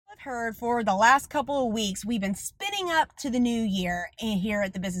heard for the last couple of weeks, we've been spinning up to the new year here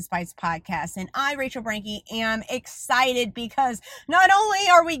at the Business Bites podcast. And I, Rachel Branke, am excited because not only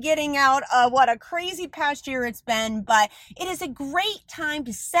are we getting out of what a crazy past year it's been, but it is a great time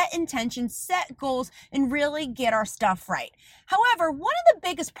to set intentions, set goals, and really get our stuff right. However, one of the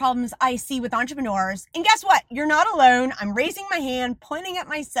biggest problems I see with entrepreneurs, and guess what? You're not alone. I'm raising my hand, pointing at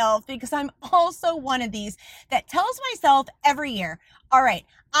myself because I'm also one of these that tells myself every year, all right,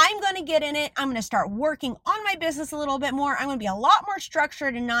 I'm going to get in it. I'm going to start working on my business a little bit more. I'm going to be a lot more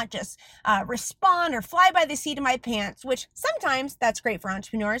structured and not just respond or fly by the seat of my pants, which sometimes that's great for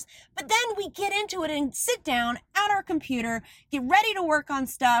entrepreneurs. But then we get into it and sit down at our computer, get ready to work on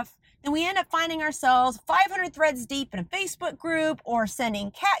stuff. Then we end up finding ourselves 500 threads deep in a Facebook group or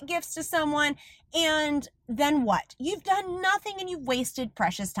sending cat gifts to someone. And then what? You've done nothing and you've wasted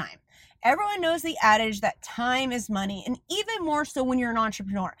precious time. Everyone knows the adage that time is money, and even more so when you're an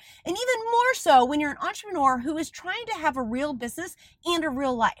entrepreneur. And even more so when you're an entrepreneur who is trying to have a real business and a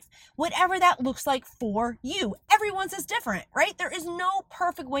real life. Whatever that looks like for you. Everyone's is different, right? There is no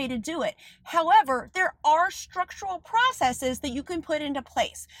perfect way to do it. However, there are structural processes that you can put into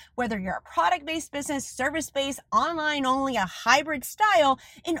place. Whether you're a product-based business, service-based, online only, a hybrid style,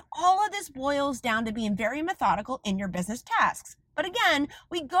 and all of this boils down to being very methodical in your business tasks. But again,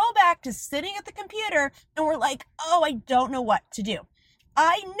 we go back to sitting at the computer and we're like, oh, I don't know what to do.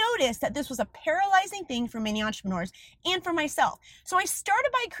 I noticed that this was a paralyzing thing for many entrepreneurs and for myself. So I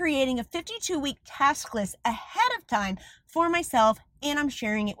started by creating a 52-week task list ahead of time for myself, and I'm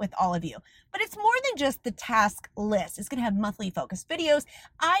sharing it with all of you. But it's more than just the task list. It's going to have monthly focused videos.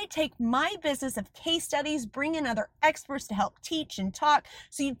 I take my business of case studies, bring in other experts to help teach and talk.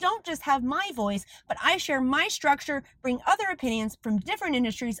 So you don't just have my voice, but I share my structure, bring other opinions from different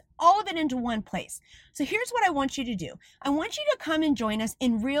industries, all of it into one place. So here's what I want you to do. I want you to come and join us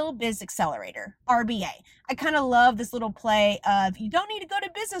in Real Biz Accelerator, RBA. I kind of love this little play of you don't need to go to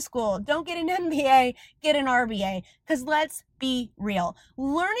business school. Don't get an MBA, get an RBA. Because let's be real.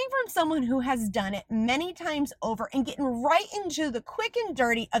 Learning from someone who has done it many times over and getting right into the quick and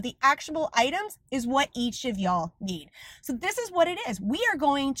dirty of the actionable items is what each of y'all need. So this is what it is. We are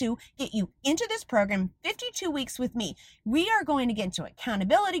going to get you into this program, 52 weeks with me. We are going to get into an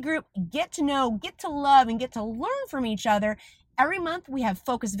accountability group, get to know, get to love, and get to learn from each other. Every month we have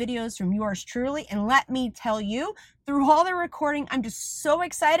focused videos from yours truly, and let me tell you, through all the recording, I'm just so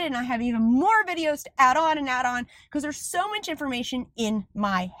excited, and I have even more videos to add on because there's so much information in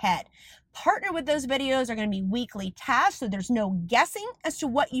my head. Partner with those videos are going to be weekly tasks, so there's no guessing as to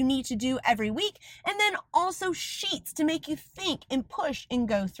what you need to do every week, and then also sheets to make you think and push and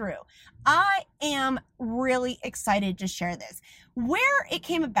go through. I am really excited to share this. Where it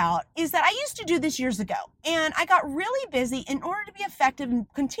came about is that I used to do this years ago, and I got really busy. In order to be effective and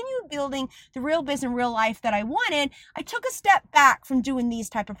continue building the real business and real life that I wanted, I took a step back from doing these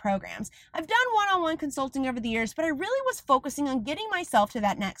type of programs. I've done one-on-one consulting over the years, but I really was focusing on getting myself to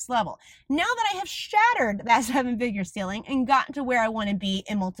that next level. Now that I have shattered that 7-figure ceiling and gotten to where I want to be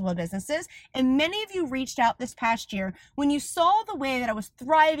in multiple businesses, and many of you reached out this past year when you saw the way that I was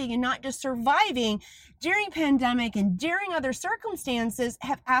thriving and not just surviving during pandemic and during other circumstances,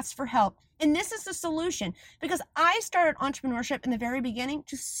 have asked for help. And this is the solution, because I started entrepreneurship in the very beginning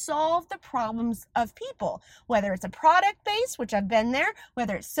to solve the problems of people, whether it's a product based, which I've been there,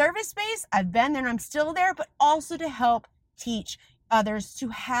 whether it's service based, I've been there and I'm still there, but also to help teach others to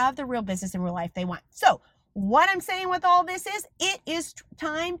have the real business and real life they want. So what I'm saying with all this is, it is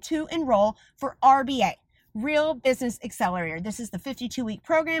time to enroll for RBA. Real Business Accelerator. This is the 52-week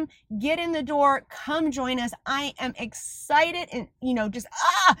program. Get in the door. Come join us. I am excited and,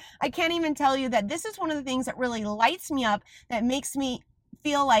 I can't even tell you that this is one of the things that really lights me up, that makes me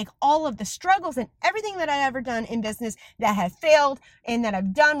feel like all of the struggles and everything that I've ever done in business that have failed and that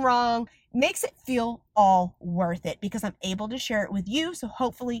I've done wrong makes it feel all worth it, because I'm able to share it with you. So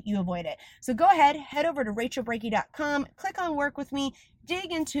hopefully you avoid it. So go ahead, head over to rachelbranke.com, click on work with me,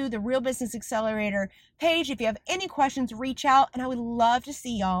 dig into the Real Business Accelerator page. If you have any questions, reach out, and I would love to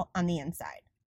see y'all on the inside.